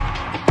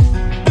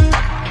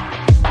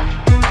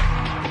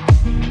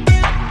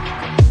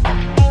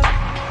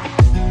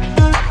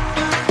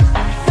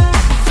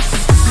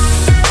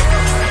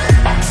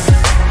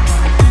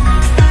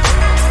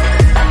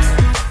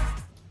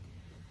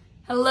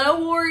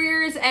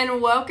warriors,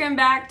 and welcome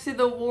back to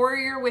the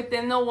Warrior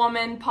Within the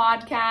Woman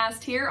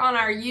podcast here on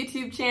our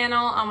YouTube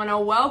channel. I'm going to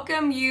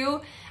welcome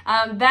you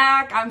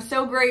back. I'm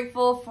so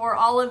grateful for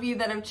all of you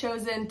that have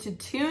chosen to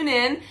tune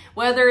in,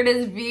 whether it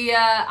is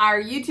via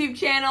our YouTube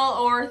channel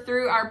or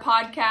through our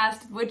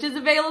podcast, which is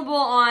available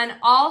on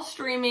all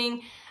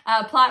streaming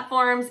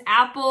platforms,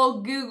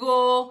 Apple,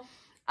 Google,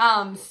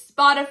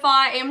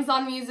 Spotify,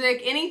 Amazon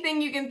Music,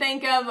 anything you can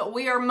think of,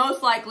 we are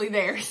most likely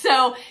there.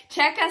 So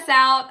check us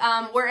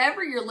out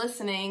wherever you're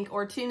listening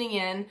or tuning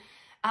in.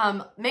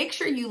 Make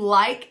sure you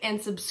like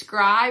and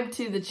subscribe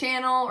to the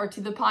channel or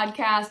to the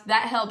podcast.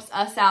 That helps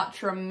us out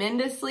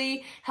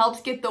tremendously,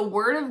 helps get the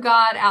word of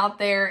God out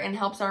there, and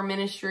helps our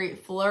ministry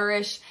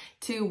flourish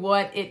to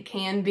what it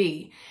can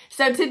be.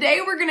 So today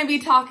we're going to be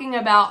talking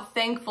about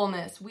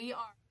thankfulness.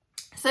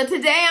 So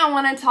today I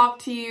want to talk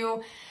to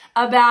you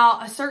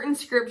about a certain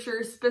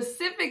scripture,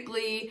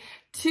 specifically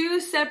two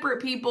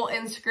separate people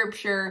in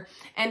scripture,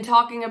 and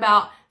talking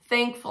about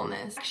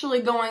thankfulness. Actually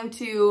going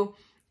to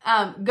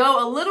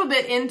go a little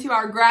bit into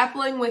our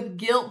Grappling with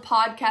Guilt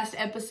podcast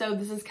episode.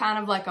 This is kind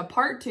of like a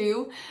part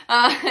two,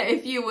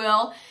 if you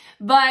will.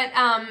 But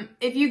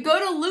if you go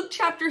to Luke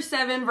chapter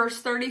 7,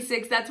 verse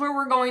 36, that's where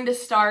we're going to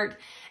start.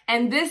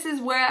 And this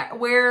is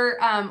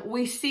where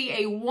we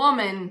see a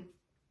woman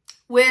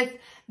with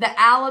the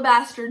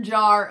alabaster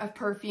jar of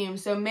perfume.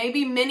 So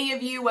maybe many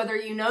of you, whether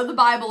you know the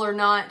Bible or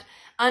not,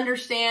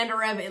 understand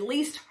or have at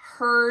least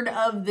heard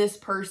of this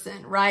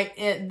person, right?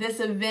 This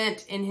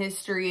event in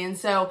history. And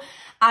so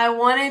I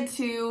wanted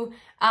to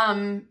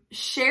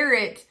share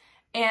it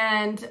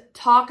and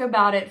talk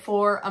about it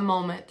for a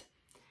moment.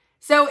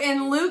 So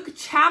in Luke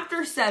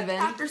chapter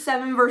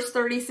 7, verse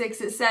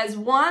 36, it says,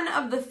 one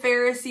of the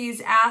Pharisees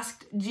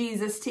asked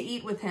Jesus to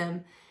eat with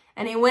him.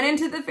 And he went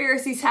into the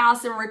Pharisee's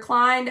house and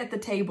reclined at the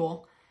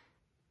table.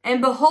 And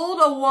behold,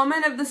 a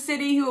woman of the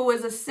city who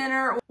was a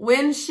sinner,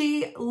 when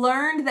she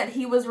learned that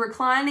he was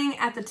reclining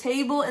at the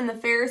table in the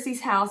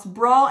Pharisee's house,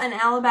 brought an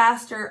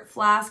alabaster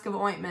flask of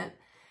ointment.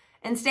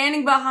 And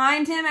standing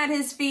behind him at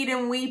his feet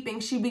and weeping,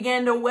 she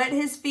began to wet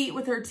his feet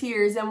with her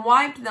tears and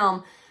wiped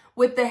them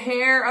with the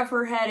hair of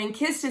her head and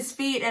kissed his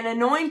feet and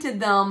anointed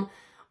them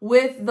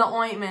with the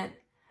ointment.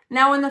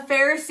 Now when the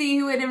Pharisee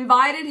who had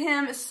invited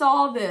him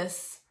saw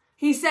this,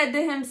 he said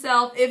to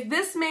himself, if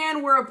this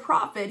man were a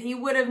prophet, he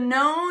would have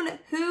known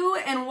who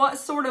and what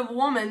sort of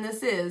woman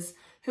this is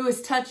who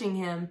is touching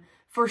him,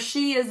 for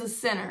she is a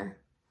sinner.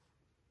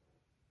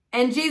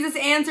 And Jesus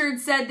answered,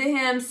 said to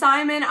him,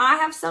 Simon, I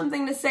have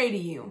something to say to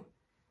you.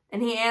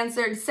 And he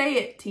answered, say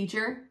it,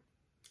 teacher.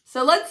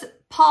 So let's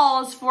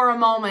pause for a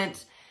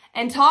moment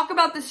and talk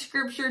about the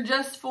scripture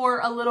just for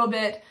a little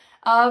bit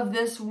of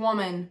this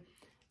woman.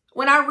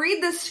 When I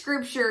read this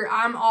scripture,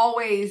 I'm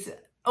always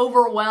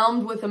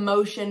overwhelmed with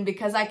emotion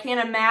because I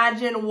can't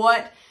imagine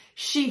what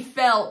she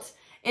felt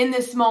in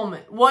this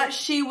moment, what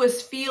she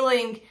was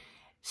feeling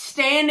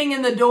standing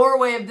in the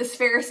doorway of this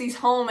Pharisee's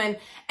home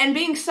and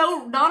being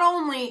so not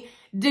only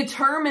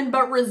determined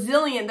but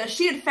resilient that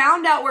she had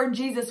found out where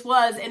Jesus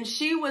was, and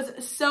she was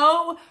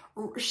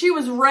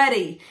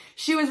ready.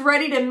 She was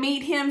ready to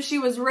meet him. She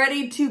was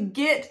ready to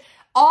get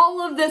all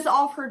of this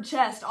off her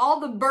chest, all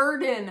the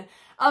burden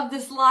of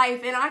this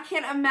life. And I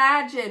can't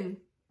imagine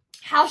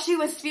how she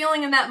was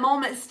feeling in that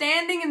moment,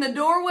 standing in the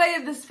doorway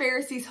of this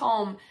Pharisee's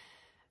home,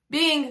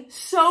 being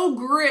so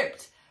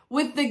gripped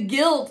with the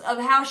guilt of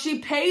how she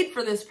paid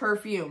for this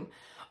perfume.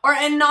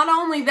 And not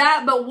only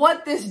that, but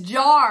what this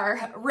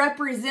jar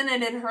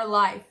represented in her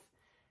life.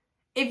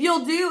 If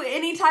you'll do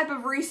any type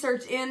of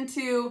research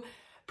into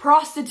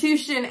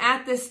prostitution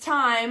at this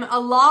time, a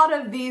lot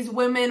of these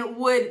women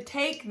would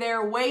take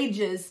their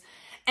wages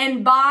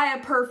and buy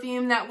a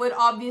perfume that would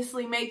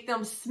obviously make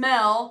them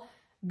smell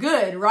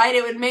good, right?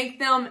 It would make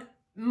them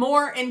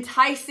more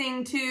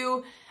enticing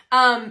to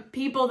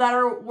people that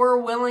were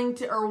willing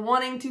to or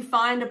wanting to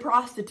find a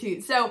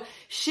prostitute. So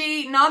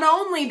she not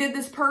only did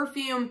this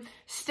perfume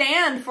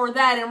stand for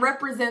that and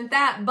represent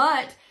that,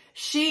 but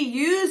she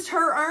used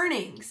her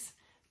earnings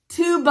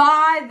to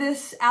buy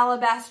this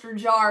alabaster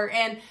jar.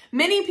 And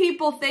many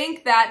people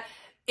think that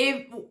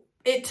if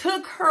it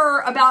took her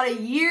about a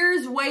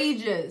year's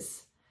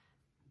wages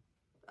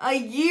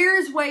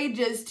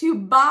to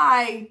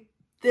buy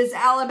this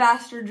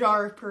alabaster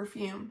jar of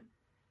perfume.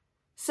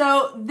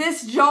 So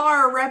this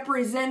jar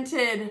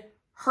represented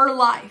her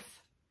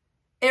life.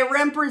 It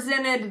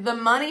represented the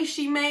money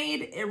she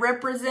made. It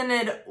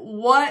represented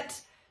what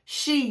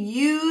she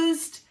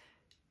used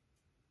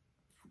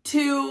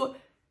to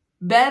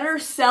better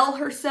sell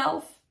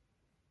herself.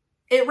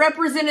 It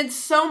represented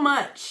so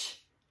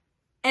much.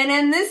 And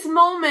in this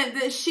moment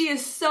that she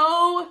is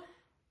so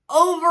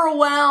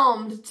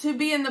overwhelmed to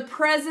be in the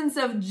presence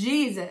of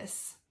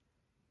Jesus,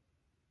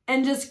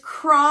 and just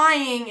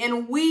crying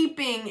and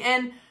weeping,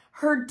 and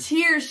her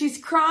tears, she's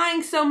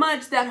crying so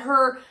much that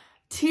her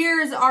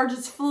tears are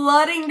just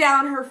flooding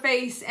down her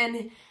face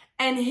and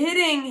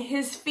hitting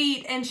his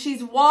feet, and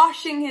she's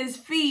washing his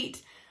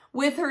feet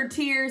with her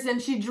tears, and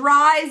she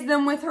dries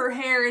them with her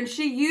hair, and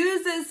she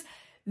uses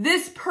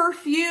this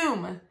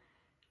perfume,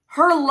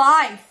 her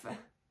life,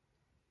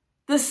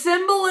 the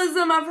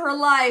symbolism of her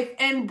life,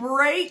 and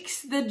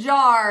breaks the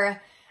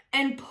jar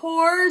and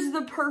pours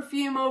the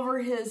perfume over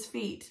his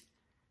feet.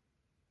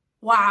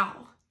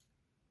 Wow.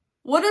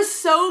 What a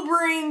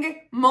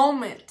sobering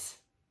moment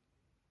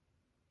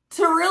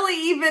to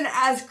really, even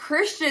as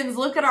Christians,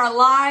 look at our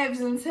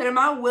lives and say, am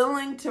I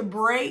willing to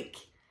break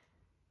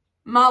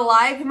my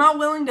life? Am I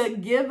willing to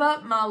give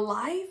up my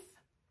life,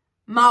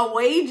 my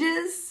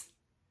wages,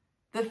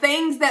 the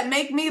things that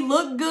make me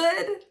look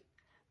good,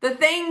 the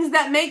things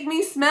that make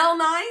me smell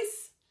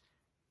nice?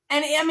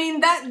 And I mean,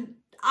 that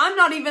I'm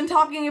not even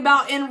talking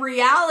about in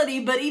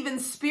reality, but even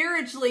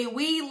spiritually,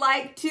 we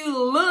like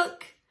to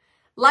look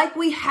like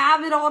we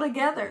have it all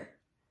together.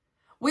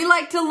 We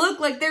like to look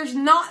like there's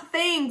not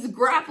things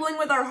grappling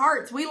with our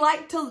hearts. We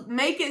like to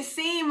make it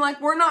seem like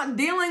we're not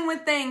dealing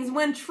with things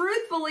when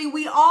truthfully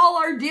we all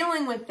are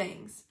dealing with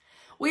things.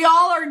 We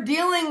all are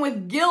dealing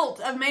with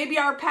guilt of maybe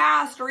our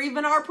past or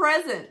even our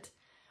present.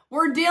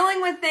 We're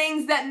dealing with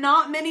things that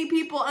not many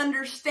people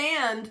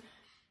understand,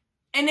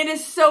 and it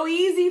is so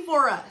easy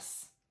for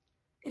us.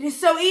 It is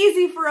so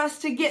easy for us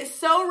to get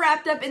so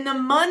wrapped up in the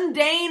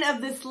mundane of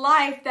this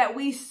life that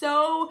we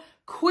so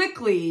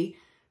quickly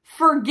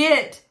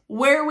forget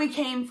where we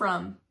came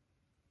from.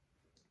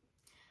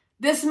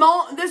 This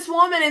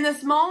woman in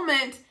this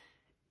moment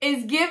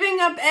is giving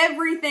up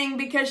everything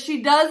because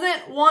she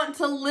doesn't want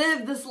to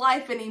live this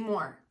life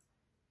anymore.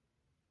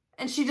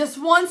 And she just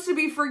wants to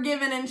be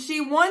forgiven, and she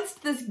wants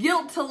this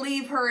guilt to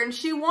leave her, and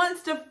she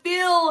wants to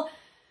feel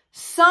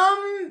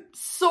some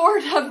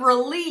sort of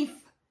relief,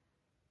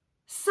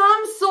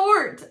 some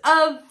sort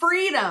of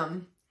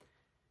freedom.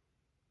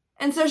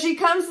 And so she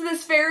comes to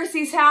this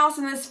Pharisee's house,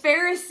 and this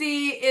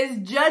Pharisee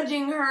is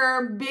judging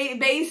her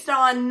based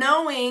on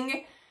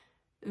knowing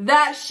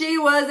that she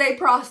was a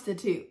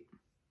prostitute.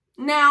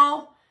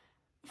 Now,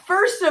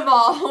 first of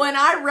all, when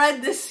I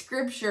read this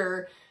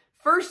scripture,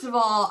 first of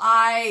all,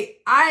 I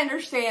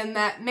understand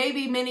that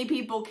maybe many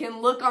people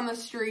can look on the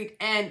street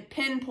and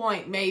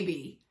pinpoint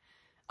maybe,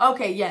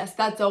 okay, yes,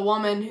 that's a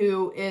woman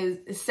who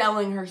is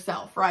selling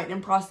herself, right,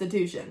 in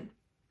prostitution.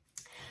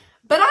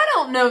 But I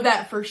don't know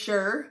that for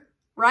sure.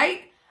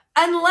 Right?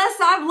 Unless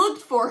I've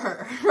looked for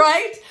her,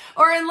 right?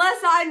 Or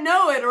unless I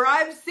know it or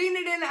I've seen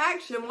it in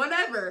action,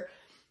 whatever.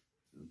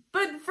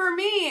 But for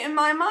me, in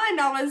my mind,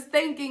 I was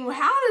thinking,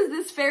 how does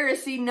this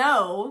Pharisee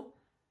know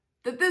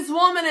that this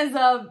woman is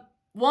a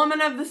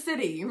woman of the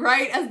city,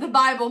 right? As the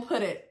Bible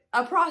put it,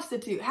 a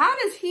prostitute. How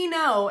does he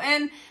know?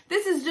 And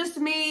this is just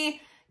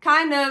me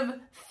kind of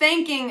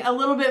thinking a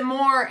little bit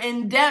more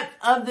in depth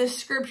of this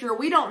scripture.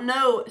 We don't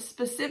know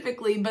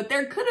specifically, but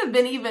there could have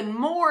been even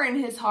more in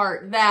his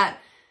heart that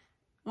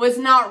was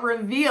not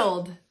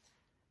revealed.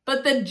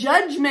 But the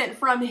judgment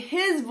from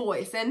his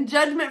voice and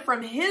judgment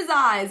from his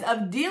eyes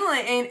of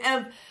dealing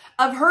and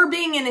of her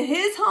being in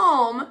his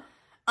home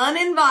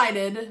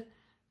uninvited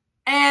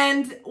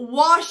and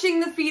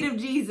washing the feet of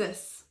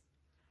Jesus.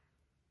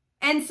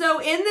 And so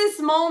in this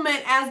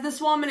moment, as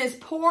this woman is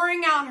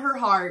pouring out her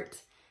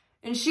heart,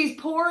 and she's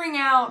pouring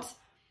out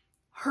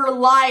her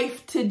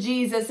life to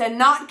Jesus and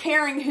not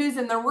caring who's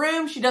in the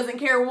room. She doesn't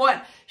care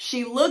what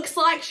she looks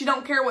like. She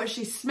don't care what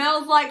she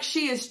smells like.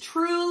 She is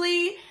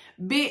truly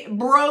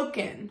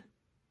broken.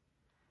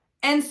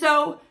 And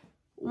so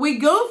we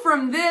go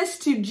from this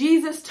to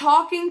Jesus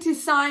talking to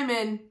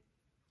Simon,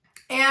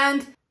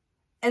 and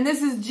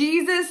this is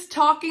Jesus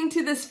talking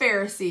to this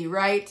Pharisee,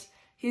 right?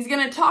 He's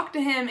going to talk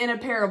to him in a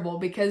parable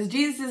because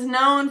Jesus is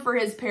known for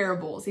his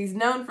parables. He's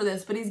known for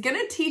this, but he's going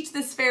to teach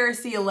this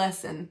Pharisee a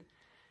lesson.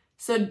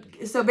 So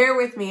bear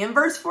with me. In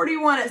verse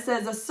 41, it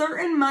says, a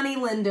certain money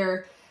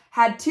lender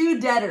had two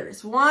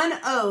debtors. One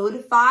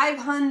owed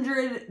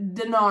 500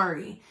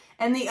 denarii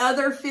and the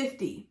other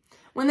 50.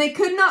 When they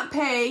could not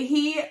pay,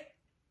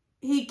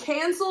 he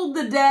canceled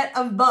the debt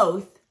of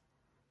both.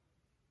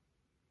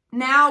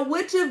 Now,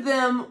 which of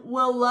them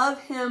will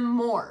love him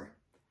more?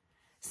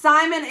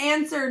 Simon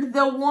answered,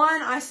 the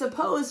one, I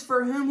suppose,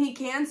 for whom he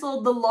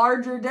canceled the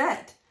larger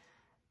debt.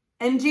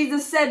 And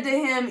Jesus said to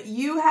him,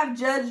 you have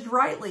judged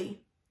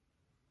rightly.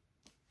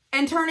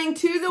 And turning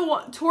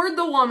toward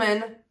the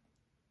woman,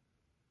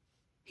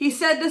 he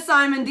said to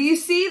Simon, do you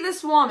see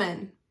this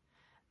woman?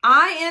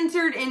 I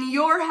entered in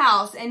your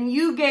house, and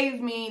you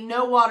gave me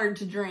no water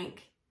to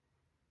drink.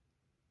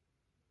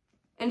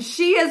 And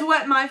she has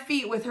wet my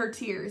feet with her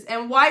tears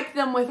and wiped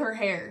them with her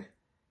hair.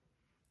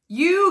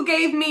 You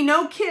gave me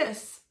no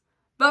kiss,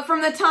 but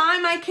from the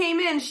time I came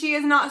in, she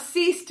has not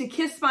ceased to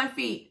kiss my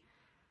feet.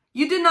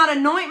 You did not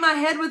anoint my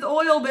head with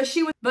oil,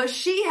 but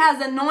she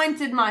has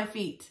anointed my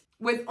feet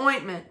with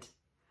ointment.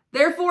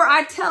 Therefore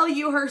I tell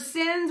you, her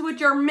sins,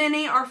 which are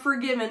many, are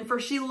forgiven, for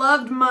she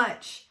loved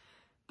much.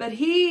 But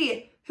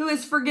he who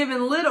is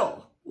forgiven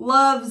little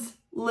loves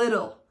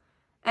little.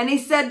 And he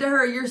said to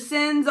her, your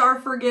sins are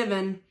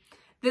forgiven.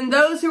 Then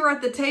those who were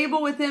at the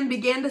table with him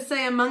began to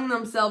say among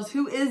themselves,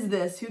 who is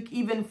this who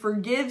even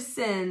forgives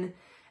sin?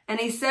 And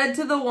he said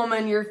to the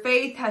woman, your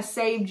faith has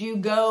saved you.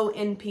 Go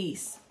in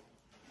peace.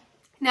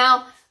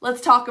 Now,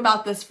 let's talk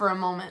about this for a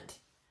moment.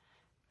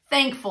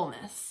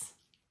 Thankfulness.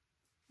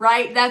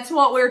 right? That's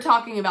what we're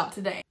talking about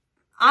today.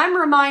 I'm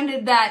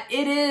reminded that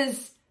it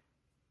is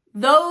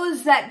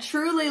those that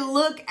truly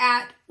look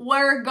at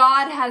where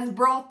God has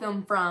brought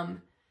them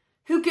from,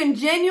 who can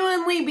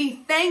genuinely be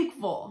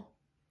thankful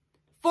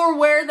for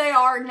where they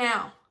are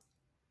now.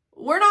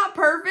 We're not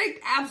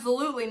perfect.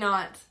 Absolutely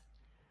not.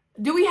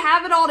 Do we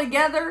have it all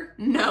together?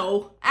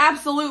 No,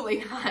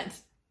 absolutely not.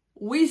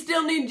 We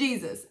still need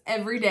Jesus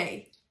every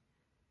day.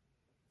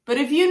 But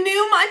if you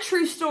knew my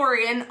true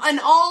story and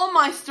all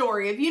my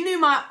story, if you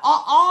knew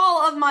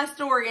all of my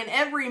story and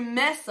every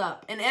mess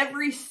up and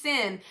every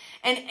sin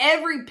and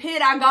every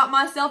pit I got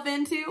myself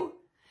into,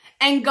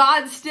 and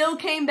God still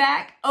came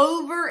back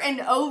over and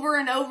over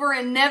and over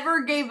and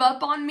never gave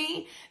up on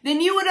me,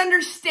 then you would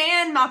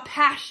understand my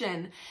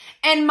passion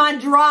and my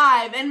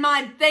drive and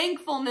my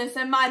thankfulness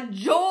and my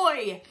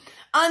joy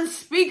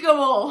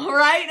unspeakable,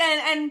 right?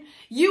 And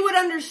you would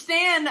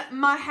understand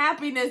my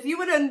happiness. You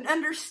would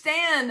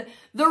understand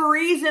the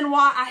reason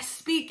why I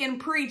speak and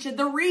preach,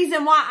 the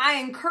reason why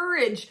I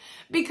encourage,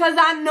 because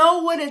I know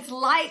what it's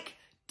like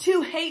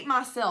to hate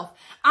myself.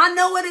 I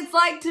know what it's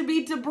like to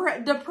be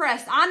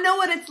depressed. I know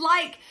what it's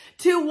like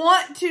to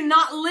want to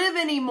not live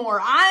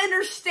anymore. I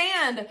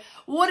understand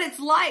what it's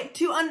like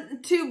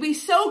to be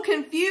so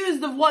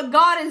confused of what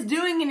God is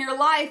doing in your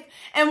life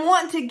and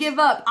want to give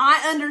up.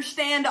 I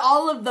understand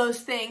all of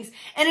those things.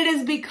 And it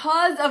is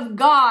because of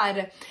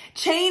God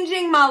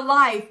changing my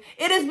life.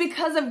 It is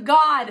because of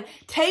God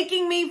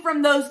taking me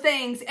from those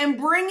things and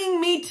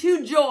bringing me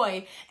to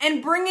joy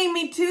and bringing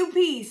me to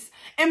peace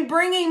and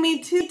bringing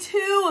me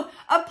to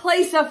a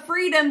place of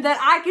freedom that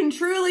I can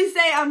truly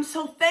say I'm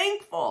so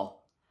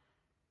thankful.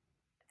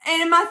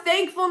 And in my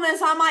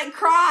thankfulness, I might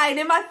cry. And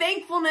in my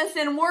thankfulness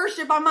and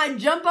worship, I might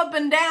jump up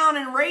and down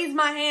and raise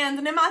my hands.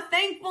 And in my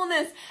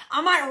thankfulness,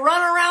 I might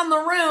run around the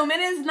room.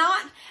 And it's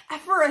not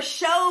for a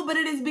show, but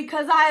it is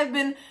because I have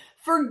been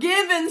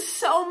forgiven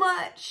so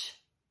much.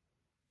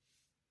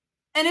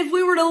 And if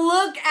we were to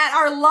look at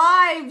our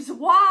lives,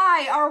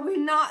 why are we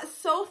not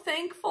so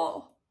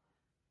thankful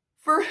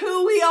for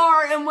who we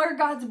are and where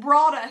God's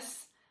brought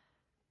us?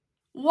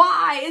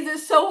 Why is it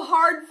so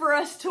hard for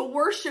us to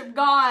worship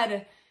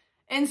God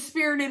in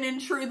spirit and in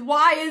truth?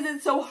 Why is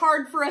it so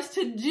hard for us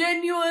to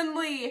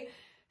genuinely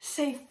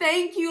say,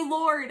 thank you,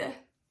 Lord.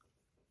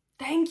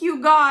 Thank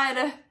you,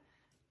 God,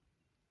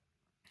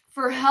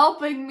 for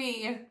helping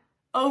me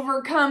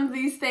overcome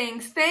these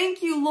things.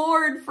 Thank you,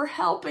 Lord, for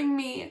helping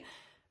me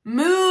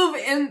move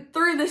in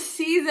through the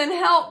season.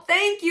 Help.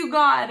 Thank you,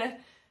 God,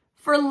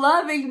 for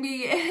loving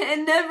me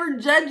and never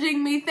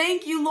judging me.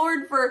 Thank you,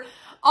 Lord, for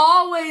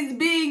always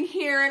being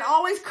here and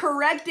always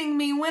correcting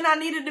me when I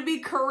needed to be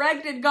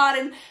corrected, God,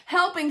 and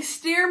helping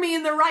steer me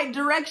in the right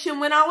direction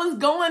when I was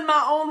going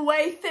my own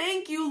way.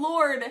 Thank you,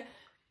 Lord,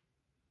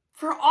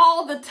 for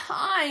all the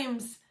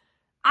times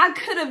I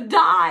could have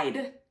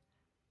died.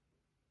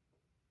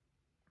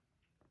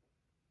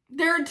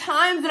 There are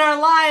times in our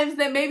lives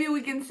that maybe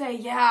we can say,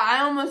 yeah,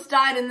 I almost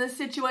died in this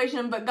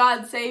situation, but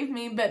God saved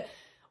me. But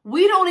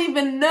we don't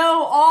even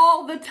know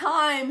all the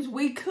times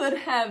we could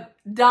have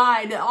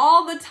died,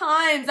 all the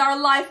times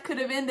our life could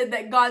have ended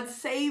that God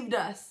saved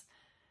us,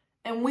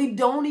 and we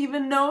don't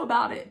even know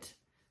about it.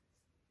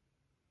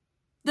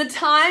 The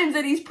times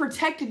that He's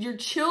protected your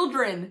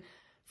children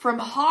from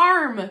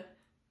harm,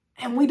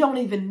 and we don't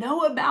even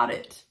know about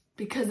it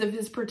because of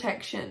His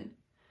protection.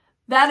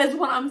 That is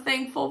what I'm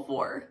thankful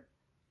for.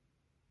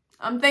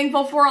 I'm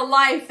thankful for a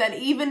life that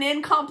even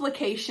in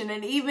complication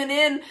and even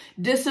in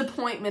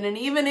disappointment and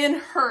even in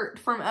hurt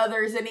from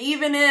others and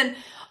even in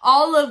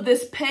all of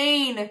this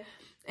pain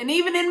and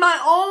even in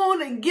my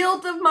own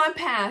guilt of my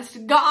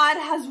past, God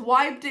has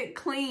wiped it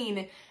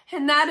clean.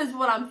 And that is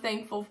what I'm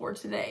thankful for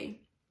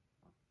today.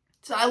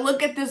 So I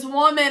look at this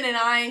woman and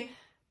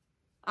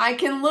I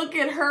can look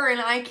at her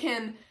and I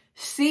can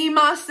see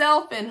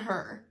myself in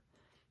her.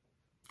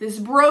 This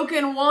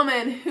broken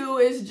woman who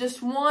is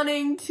just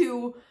wanting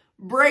to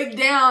break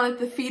down at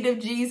the feet of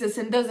Jesus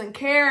and doesn't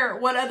care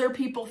what other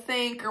people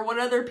think or what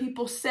other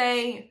people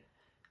say.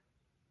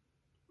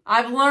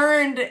 I've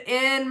learned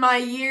in my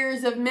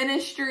years of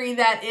ministry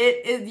that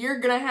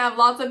you're going to have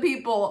lots of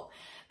people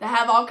that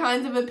have all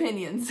kinds of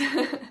opinions.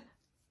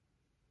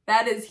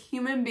 That is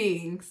human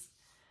beings.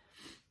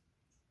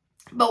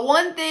 But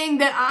one thing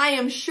that I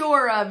am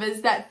sure of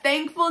is that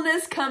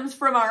thankfulness comes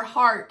from our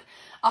heart.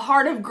 A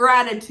heart of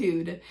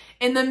gratitude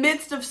in the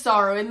midst of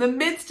sorrow, in the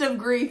midst of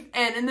grief,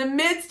 and in the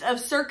midst of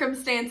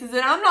circumstances.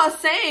 And I'm not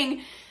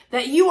saying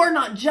that you are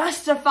not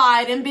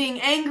justified in being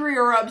angry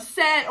or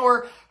upset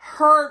or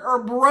hurt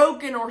or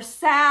broken or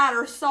sad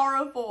or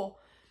sorrowful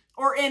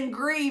or in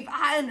grief.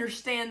 I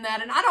understand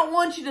that. And I don't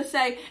want you to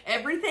say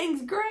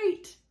everything's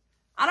great.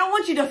 I don't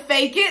want you to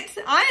fake it.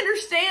 I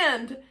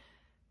understand.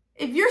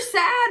 If you're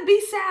sad,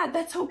 be sad.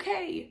 That's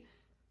okay.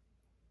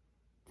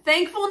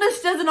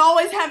 Thankfulness doesn't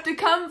always have to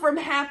come from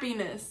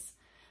happiness.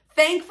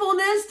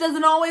 Thankfulness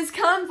doesn't always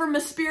come from a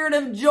spirit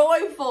of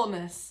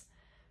joyfulness.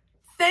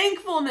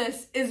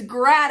 Thankfulness is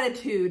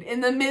gratitude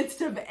in the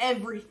midst of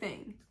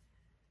everything.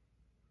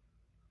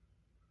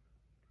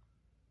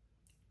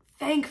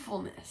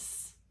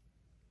 thankfulness.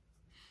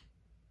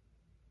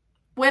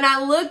 When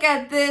I look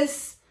at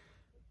this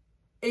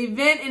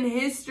event in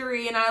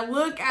history and I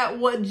look at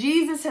what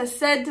Jesus has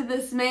said to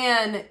this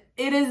man,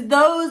 it is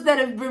those that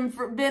have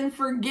been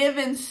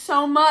forgiven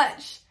so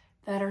much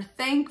that are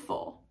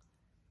thankful,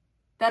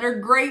 that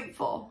are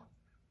grateful,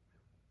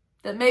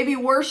 that maybe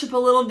worship a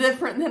little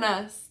different than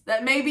us,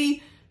 that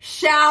maybe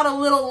shout a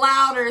little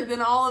louder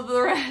than all of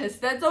the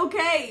rest. That's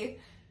okay,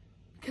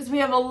 because we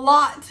have a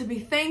lot to be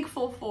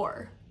thankful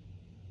for.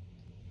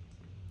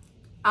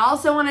 I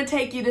also want to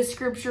take you to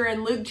scripture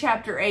in Luke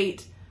chapter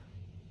 8,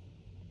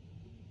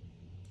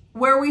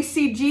 where we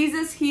see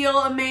Jesus heal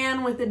a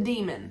man with a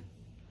demon.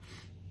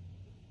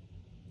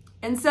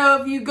 And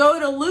so if you go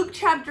to Luke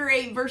chapter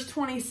 8, verse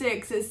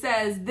 26, it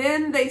says,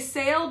 "Then they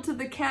sailed to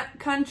the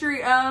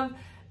country of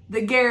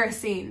the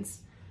Gerasenes,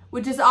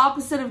 which is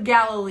opposite of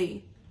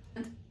Galilee.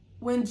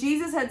 When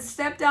Jesus had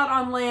stepped out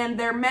on land,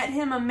 there met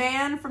him a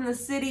man from the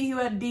city who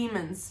had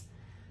demons.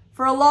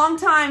 For a long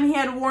time he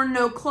had worn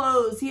no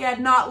clothes. He had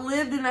not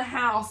lived in a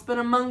house, but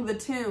among the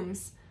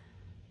tombs.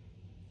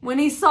 When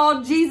he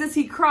saw Jesus,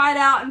 he cried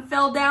out and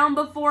fell down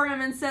before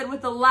him and said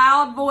with a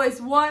loud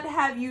voice, 'What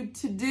have you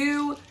to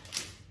do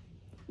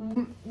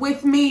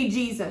with me,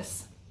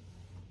 Jesus,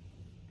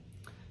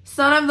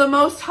 Son of the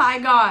Most High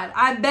God?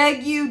 I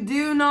beg you,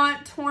 do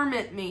not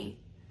torment me.'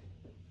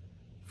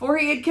 For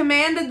he had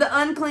commanded the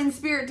unclean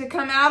spirit to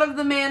come out of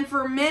the man,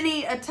 for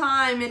many a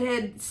time it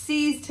had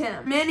seized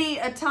him.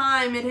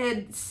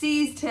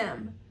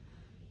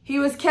 He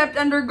was kept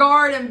under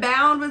guard and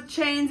bound with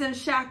chains and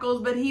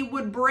shackles, but he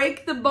would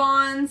break the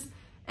bonds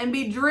and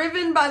be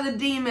driven by the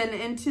demon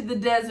into the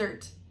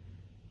desert.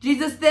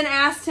 Jesus then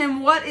asked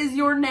him, 'What is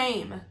your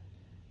name?'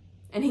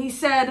 And he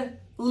said,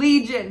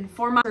 'Legion,'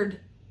 for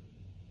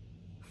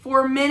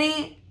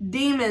many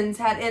demons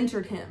had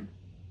entered him.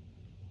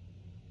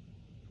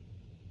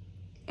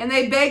 And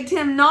they begged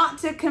him not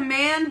to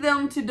command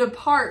them to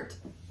depart."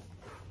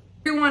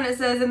 Everyone, it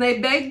says, "And they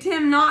begged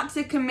him not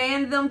to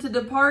command them to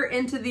depart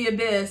into the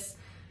abyss.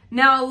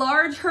 Now a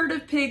large herd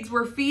of pigs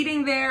were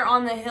feeding there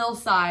on the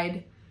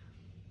hillside.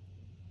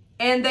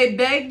 And they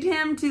begged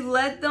him to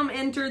let them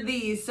enter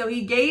these. So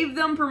he gave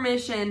them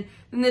permission.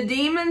 Then the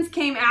demons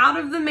came out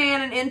of the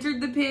man and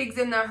entered the pigs,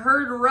 and the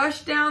herd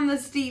rushed down the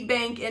steep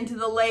bank into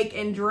the lake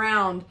and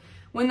drowned.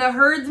 When the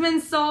herdsmen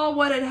saw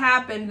what had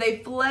happened, they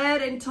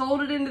fled and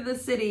told it into the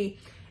city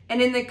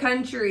and in the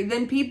country.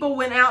 Then people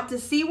went out to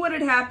see what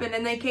had happened,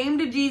 and they came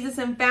to Jesus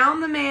and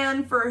found the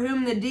man for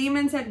whom the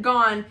demons had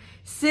gone,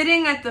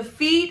 sitting at the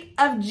feet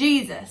of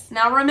Jesus."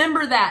 Now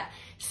remember that.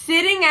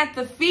 Sitting at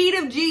the feet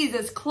of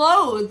Jesus,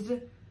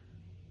 clothed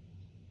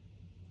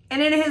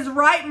and in his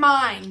right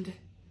mind.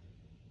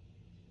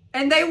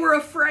 And they were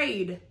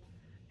afraid.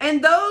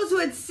 And those who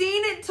had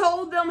seen it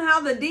told them how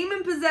the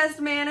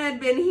demon-possessed man had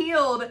been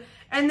healed.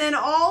 And then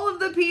all of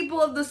the people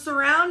of the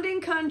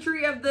surrounding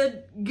country of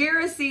the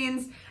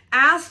Gerasenes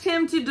asked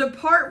him to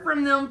depart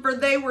from them, for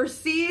they were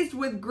seized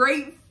with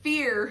great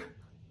fear.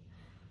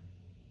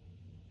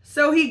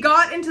 So he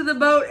got into the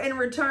boat and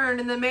returned,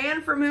 and the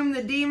man from whom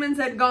the demons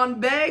had gone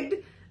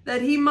begged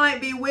that he might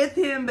be with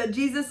him, but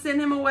Jesus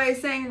sent him away,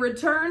 saying,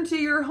 "Return to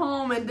your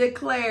home and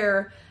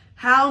declare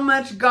how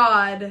much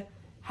God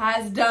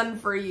has done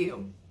for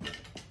you."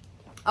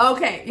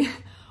 Okay,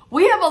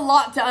 we have a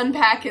lot to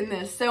unpack in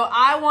this, so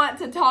I want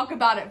to talk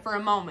about it for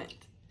a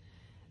moment.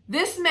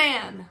 This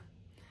man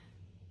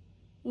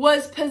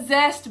was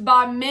possessed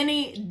by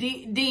many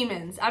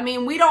demons. I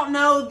mean, we don't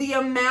know the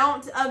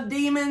amount of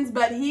demons,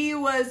 but he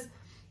was,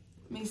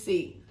 let me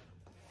see.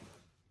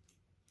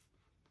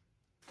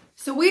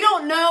 So we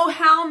don't know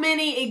how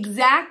many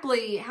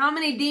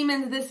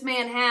demons this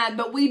man had,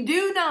 but we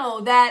do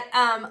know that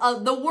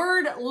the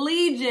word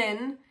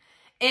legion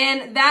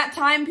in that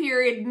time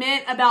period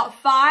meant about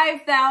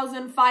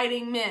 5,000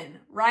 fighting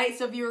men, right?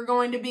 So if you were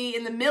going to be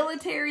in the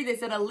military, they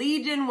said a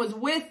legion was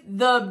with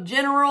the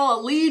general, a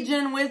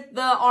legion with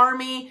the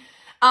army.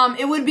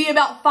 It would be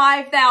about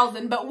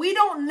 5,000, but we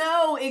don't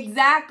know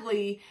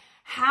exactly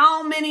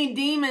how many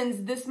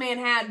demons this man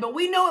had, but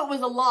we know it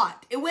was a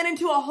lot. It went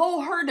into a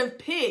whole herd of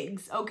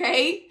pigs,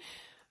 okay?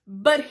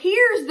 But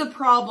here's the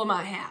problem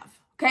I have.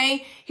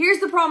 Okay, here's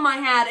the problem I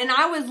had, and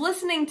I was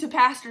listening to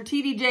Pastor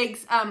T.D.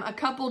 Jakes a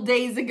couple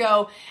days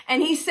ago,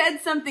 and he said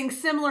something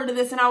similar to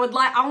this, and I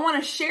want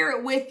to share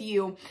it with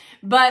you,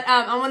 but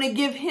I want to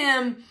give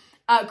him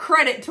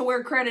credit to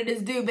where credit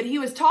is due. But he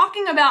was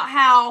talking about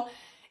how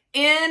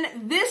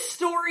in this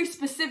story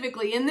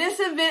specifically, in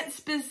this event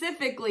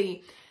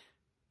specifically,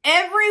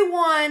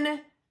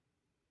 everyone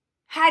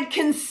had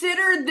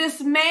considered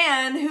this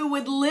man who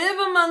would live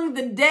among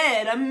the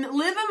dead,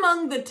 live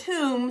among the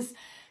tombs,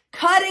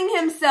 cutting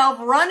himself,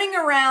 running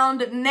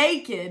around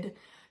naked,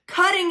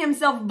 cutting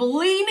himself,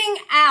 bleeding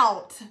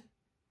out,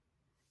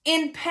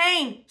 in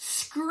pain,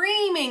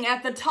 screaming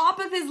at the top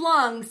of his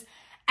lungs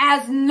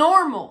as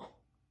normal.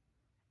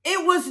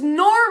 It was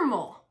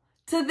normal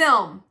to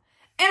them.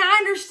 And I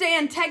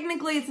understand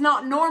technically it's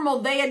not normal.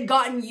 They had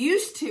gotten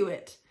used to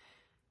it.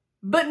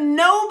 But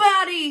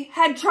nobody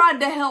had tried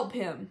to help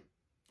him.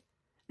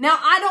 Now,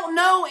 I don't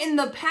know in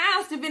the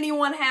past if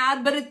anyone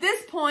had, but at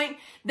this point,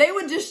 they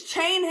would just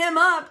chain him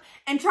up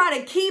and try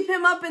to keep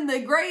him up in the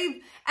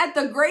grave at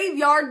the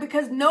graveyard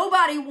because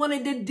nobody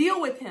wanted to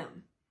deal with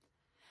him.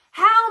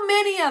 How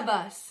many of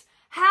us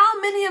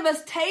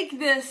take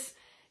this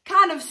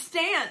kind of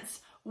stance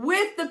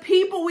with the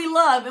people we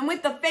love and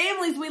with the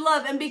families we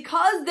love, and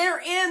because they're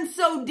in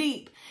so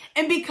deep,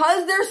 and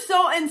because they're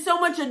so in so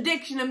much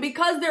addiction, and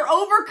because they're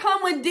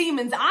overcome with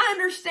demons, I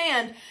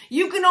understand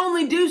you can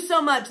only do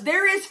so much.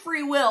 There is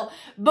free will.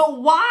 But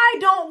why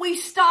don't we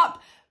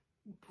stop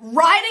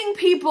writing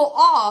people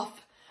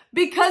off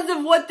because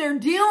of what they're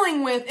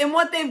dealing with and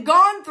what they've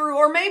gone through,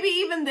 or maybe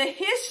even the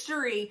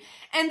history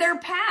and their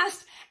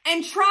past,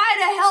 and try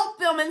to help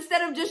them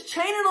instead of just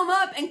chaining them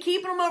up and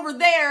keeping them over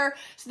there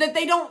so that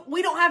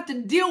we don't have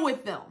to deal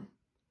with them.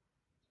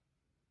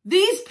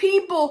 These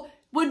people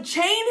would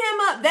chain him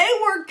up. They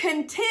were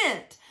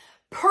content,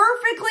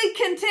 perfectly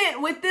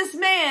content with this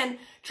man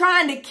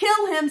trying to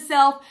kill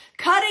himself,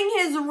 cutting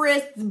his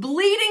wrists,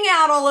 bleeding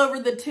out all over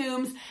the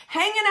tombs,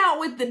 hanging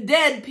out with the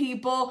dead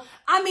people.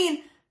 I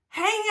mean,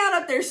 hanging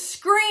out up there,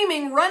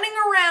 screaming, running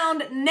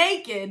around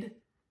naked.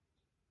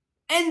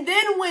 And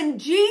then when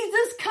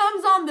Jesus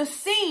comes on the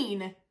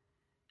scene,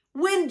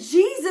 and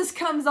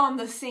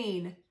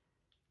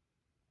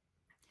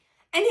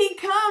he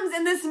comes,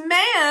 and this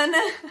man,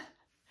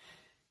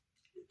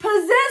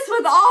 possessed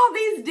with all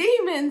these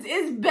demons,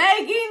 is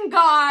begging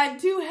God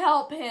to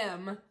help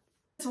him.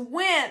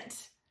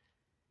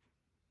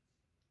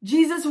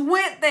 Jesus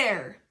went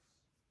there,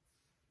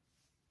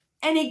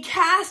 and he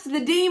cast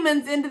the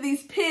demons into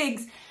these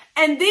pigs,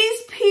 and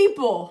these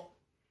people,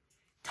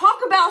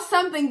 talk about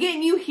something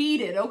getting you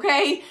heated,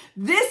 okay?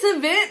 This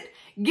event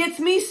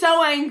gets me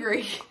so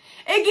angry.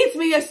 It gets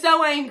me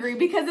so angry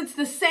because it's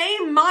the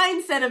same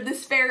mindset of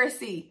this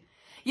Pharisee.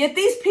 Yet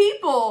these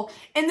people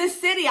in this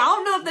city, I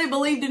don't know if they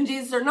believed in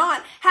Jesus or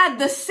not, had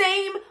the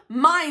same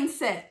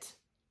mindset.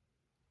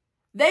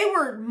 They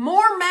were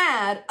more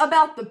mad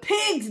about the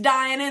pigs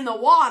dying in the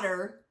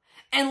water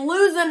and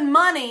losing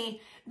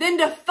money than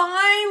to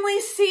finally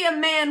see a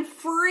man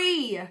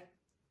free,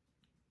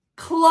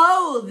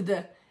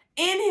 clothed,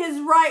 in his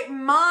right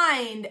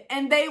mind,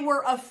 and they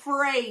were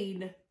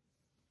afraid.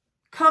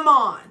 Come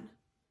on.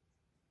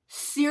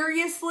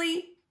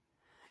 Seriously?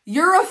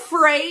 You're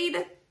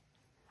afraid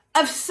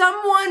of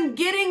someone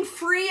getting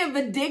free of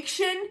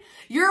addiction?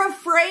 You're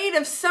afraid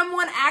of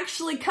someone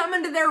actually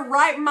coming to their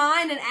right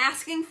mind and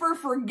asking for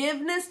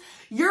forgiveness?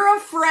 You're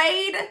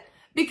afraid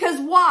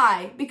because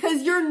why? Because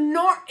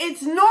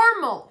it's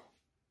normal.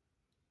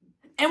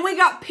 And we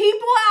got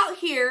people out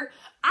here,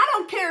 I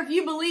don't care if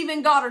you believe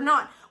in God or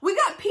not, we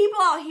got people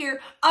out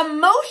here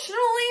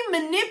emotionally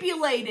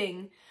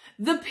manipulating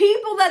the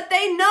people that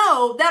they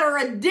know that are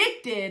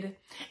addicted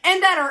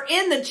and that are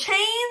in the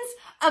chains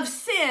of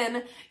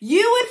sin.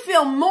 You would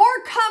feel more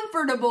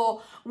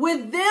comfortable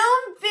with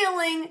them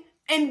feeling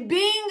and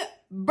being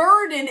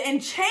burdened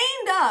and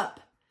chained up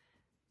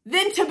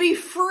than to be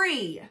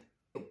free.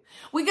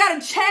 We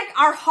got to check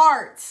our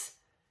hearts.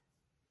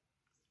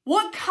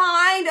 What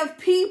kind of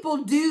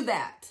people do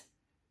that?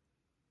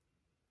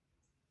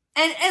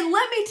 And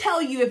let me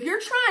tell you, if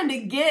you're trying to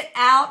get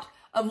out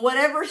of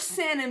whatever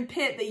sin and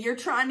pit that you're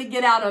trying to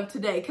get out of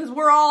today, because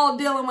we're all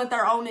dealing with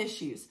our own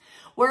issues,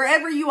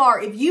 wherever you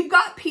are, if you've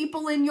got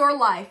people in your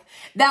life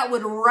that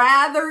would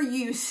rather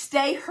you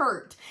stay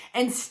hurt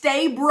and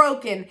stay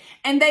broken,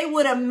 and they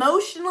would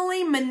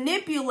emotionally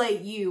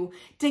manipulate you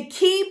to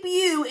keep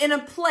you in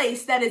a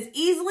place that is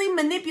easily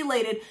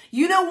manipulated,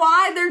 you know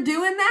why they're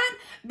doing that?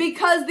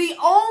 Because the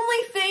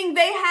only thing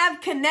they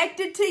have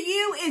connected to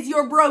you is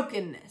your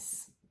brokenness.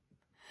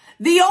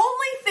 The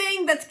only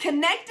thing that's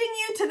connecting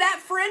you to that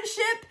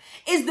friendship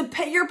is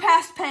your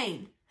past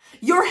pain,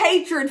 your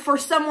hatred for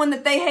someone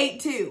that they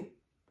hate too.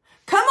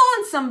 Come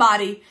on,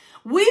 somebody.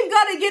 We've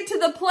got to get to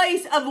the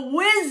place of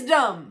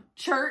wisdom,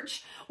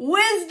 church,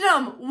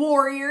 wisdom,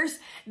 warriors,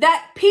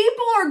 that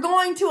people are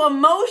going to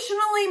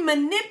emotionally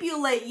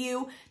manipulate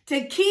you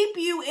to keep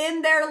you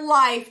in their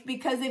life,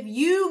 because if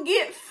you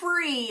get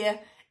free,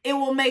 it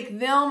will make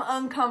them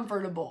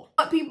uncomfortable.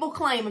 What people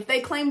claim, if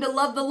they claim to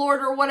love the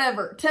Lord or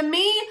whatever. To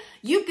me,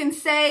 you can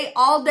say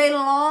all day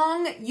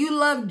long you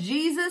love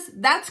Jesus.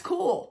 That's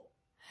cool.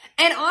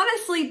 And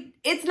honestly,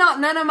 it's not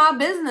none of my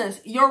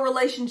business, your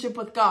relationship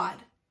with God.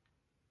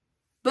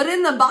 But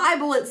in the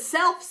Bible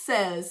itself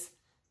says,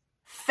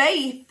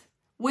 faith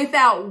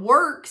without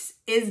works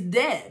is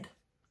dead.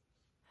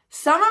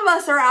 Some of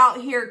us are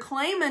out here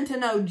claiming to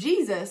know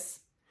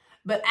Jesus,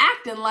 but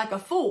acting like a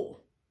fool.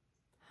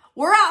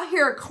 We're out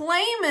here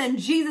claiming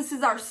Jesus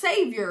is our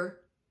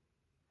Savior,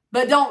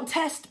 but don't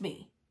test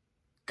me.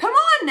 Come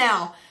on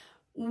now.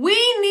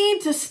 We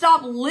need to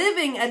stop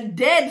living a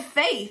dead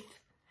faith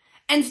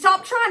and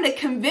stop trying to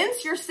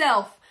convince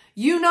yourself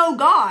you know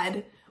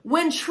God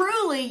when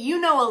truly you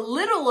know a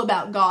little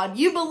about God.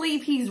 You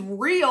believe He's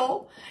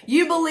real.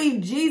 You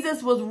believe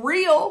Jesus was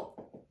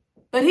real,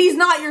 but He's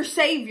not your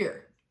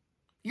Savior.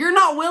 You're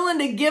not willing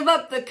to give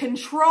up the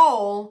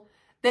control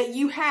that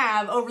you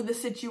have over the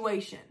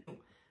situation.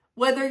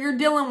 Whether you're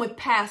dealing with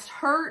past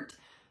hurt,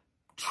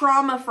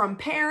 trauma from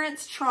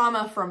parents,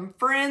 trauma from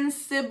friends,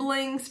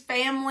 siblings,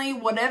 family,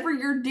 whatever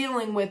you're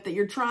dealing with that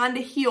you're trying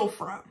to heal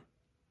from.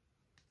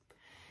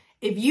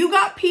 If you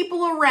got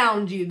people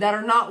around you that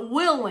are not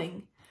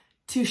willing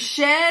to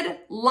shed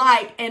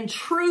light and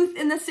truth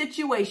in the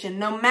situation,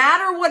 no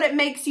matter what it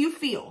makes you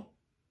feel,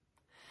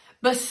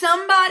 but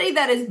somebody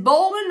that is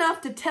bold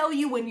enough to tell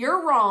you when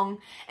you're wrong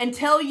and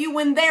tell you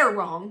when they're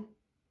wrong,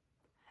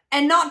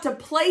 and not to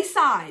play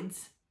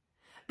sides.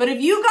 But if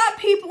you got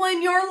people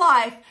in your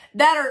life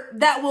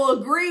that will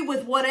agree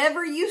with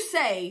whatever you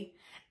say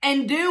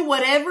and do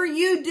whatever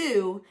you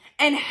do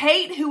and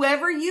hate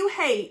whoever you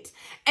hate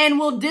and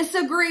will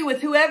disagree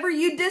with whoever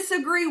you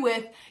disagree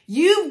with,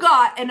 you've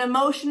got an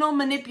emotional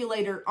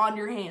manipulator on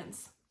your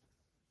hands.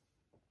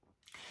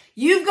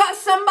 You've got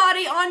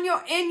somebody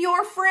in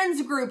your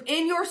friends group,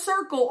 in your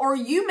circle, or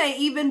you may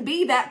even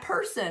be that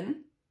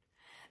person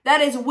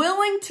that is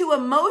willing to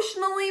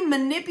emotionally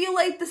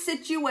manipulate the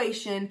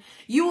situation.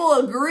 You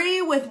will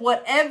agree with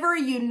whatever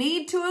you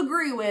need to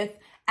agree with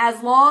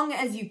as long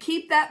as you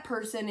keep that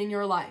person in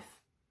your life.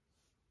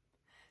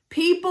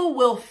 People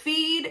will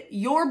feed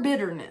your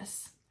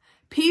bitterness.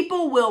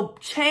 People will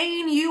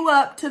chain you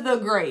up to the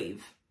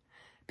grave.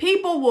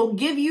 People will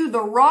give you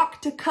the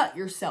rock to cut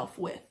yourself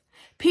with.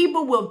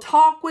 People will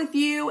talk with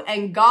you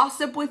and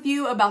gossip with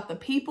you about the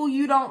people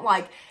you don't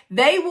like.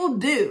 They will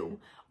do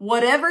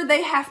whatever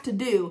they have to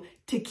do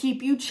to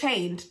keep you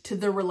chained to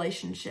the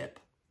relationship.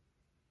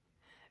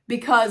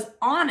 Because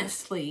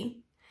honestly,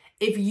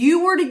 if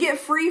you were to get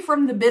free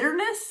from the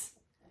bitterness,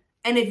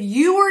 and if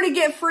you were to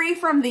get free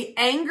from the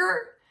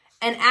anger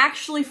and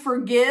actually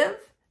forgive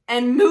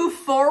and move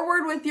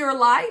forward with your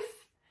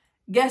life,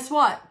 guess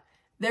what?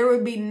 There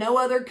would be no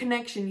other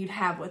connection you'd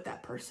have with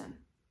that person.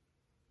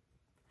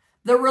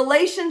 The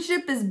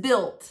relationship is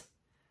built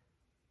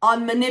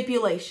on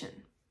manipulation.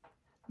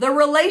 The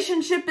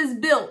relationship is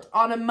built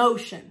on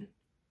emotion.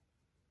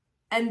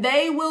 And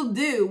they will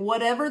do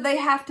whatever they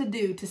have to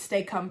do to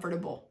stay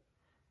comfortable.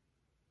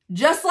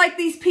 Just like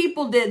these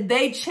people did,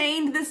 they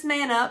chained this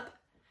man up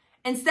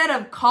instead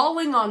of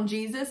calling on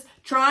Jesus,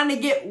 trying to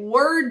get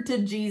word to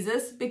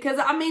Jesus. Because,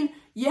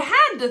 you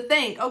had to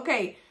think,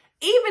 okay,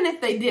 even if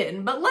they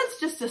didn't, but let's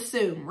just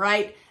assume,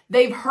 right?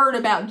 They've heard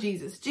about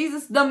Jesus.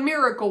 Jesus, the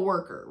miracle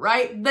worker,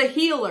 right? The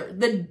healer,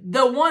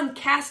 the one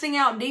casting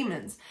out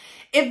demons.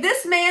 If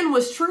this man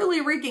was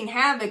truly wreaking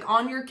havoc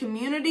on your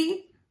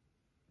community,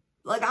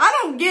 I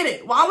don't get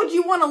it. Why would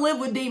you want to live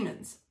with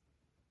demons?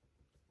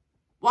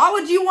 Why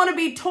would you want to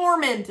be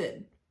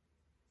tormented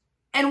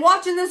and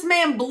watching this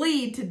man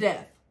bleed to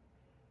death?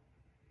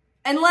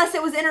 Unless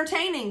it was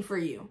entertaining for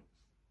you.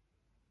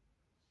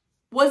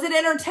 Was it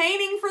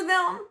entertaining for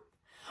them?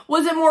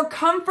 Was it more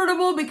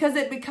comfortable because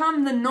it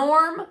became the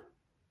norm?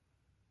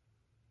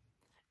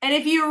 And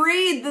if you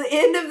read the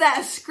end of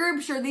that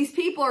scripture, these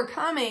people are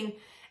coming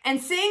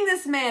and seeing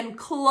this man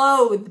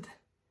clothed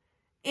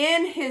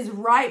in his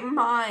right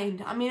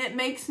mind. It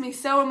makes me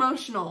so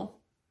emotional.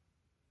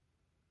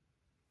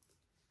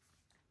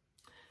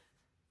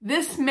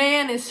 This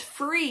man is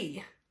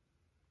free.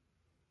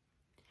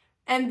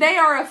 And they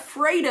are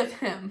afraid of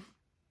him.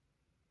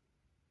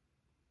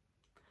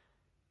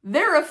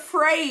 They're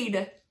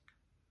afraid.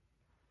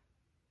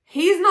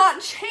 He's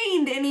not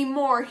chained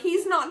anymore.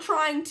 He's not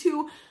trying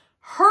to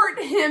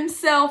hurt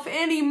himself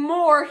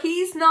anymore.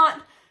 He's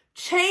not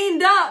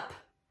chained up.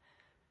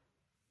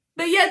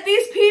 But yet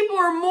these people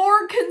are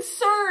more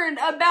concerned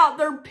about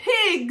their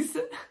pigs.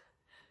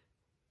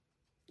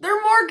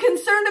 They're more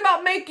concerned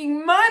about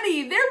making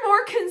money. They're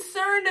more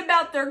concerned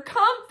about their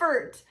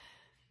comfort.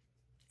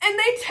 And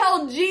they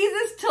tell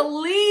Jesus to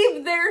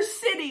leave their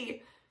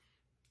city,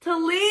 to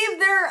leave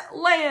their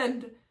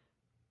land.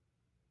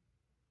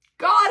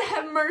 God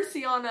have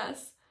mercy on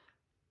us.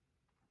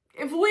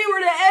 If we were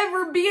to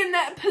ever be in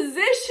that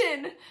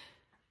position,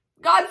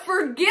 God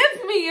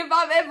forgive me if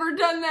I've ever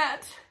done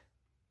that.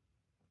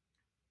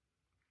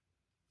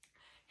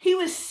 He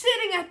was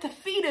sitting at the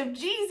feet of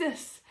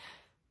Jesus.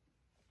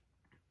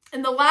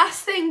 And the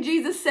last thing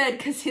Jesus said,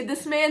 because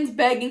this man's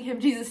begging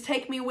him, Jesus,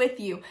 take me with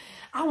you.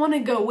 I want to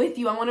go with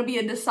you. I want to be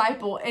a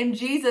disciple. And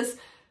Jesus,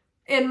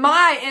 in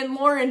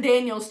Lauren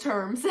Daniels'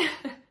 terms,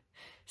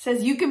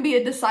 says you can be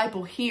a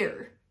disciple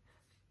here.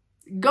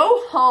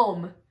 Go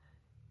home.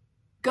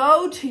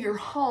 Go to your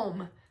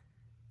home.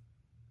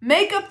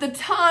 Make up the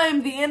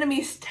time the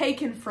enemy's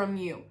taken from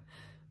you.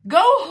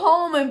 Go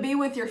home and be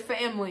with your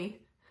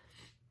family.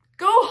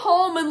 Go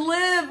home and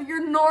live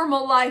your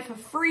normal life of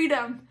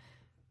freedom.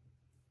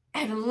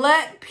 And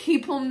let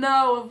people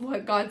know of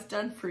what God's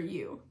done for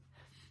you.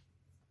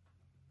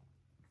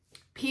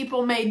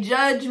 People may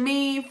judge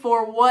me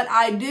for what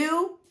I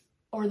do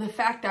or the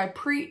fact I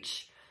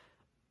preach,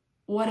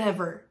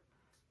 whatever.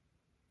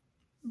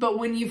 But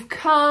when you've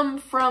come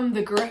from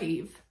the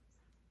grave,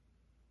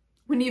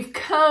 when you've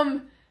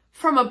come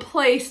from a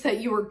place that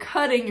you were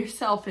cutting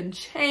yourself and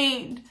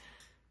chained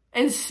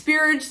and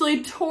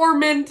spiritually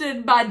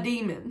tormented by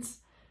demons,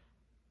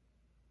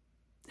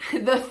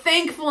 the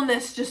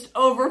thankfulness just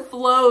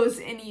overflows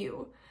in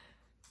you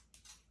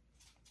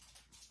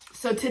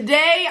So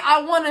today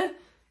I want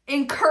to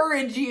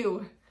encourage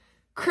you,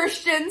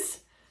 Christians,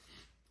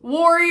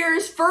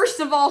 warriors, first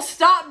of all,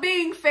 stop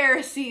being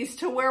Pharisees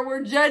to where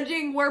we're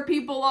judging where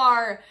people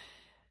are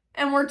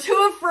and we're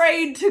too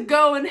afraid to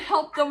go and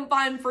help them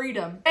find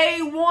freedom.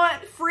 They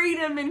want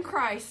freedom in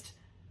Christ.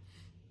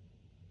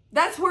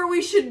 That's where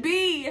we should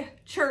be,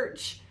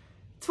 church.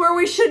 It's where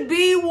we should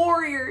be,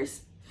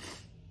 warriors.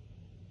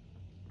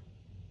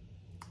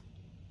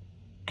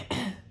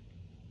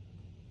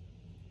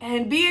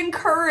 And be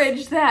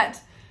encouraged that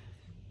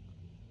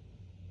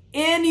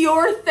in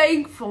your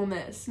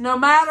thankfulness, no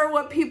matter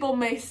what people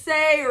may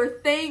say or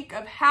think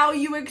of how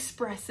you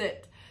express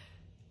it,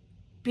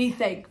 be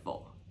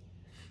thankful.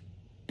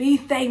 Be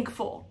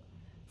thankful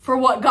for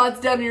what God's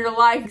done in your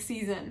life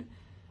season.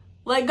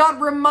 Let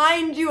God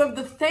remind you of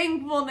the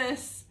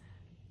thankfulness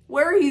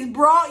where He's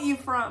brought you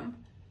from.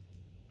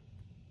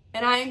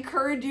 And I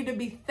encourage you to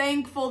be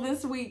thankful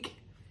this week.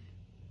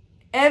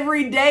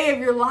 Every day of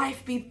your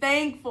life, be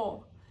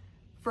thankful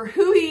for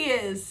who He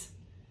is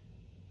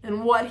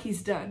and what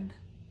He's done.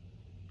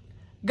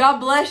 God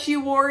bless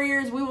you,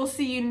 warriors. We will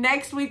see you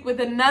next week with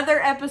another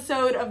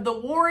episode of the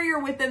Warrior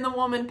Within the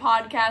Woman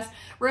podcast.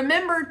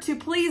 Remember to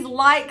please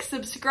like,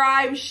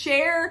 subscribe,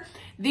 share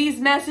these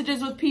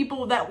messages with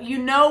people that you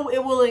know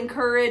it will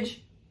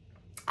encourage.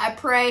 I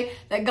pray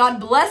that God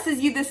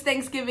blesses you this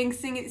Thanksgiving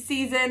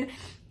season.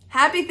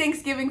 Happy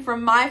Thanksgiving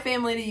from my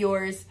family to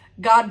yours.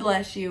 God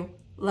bless you.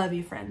 Love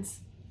you, friends.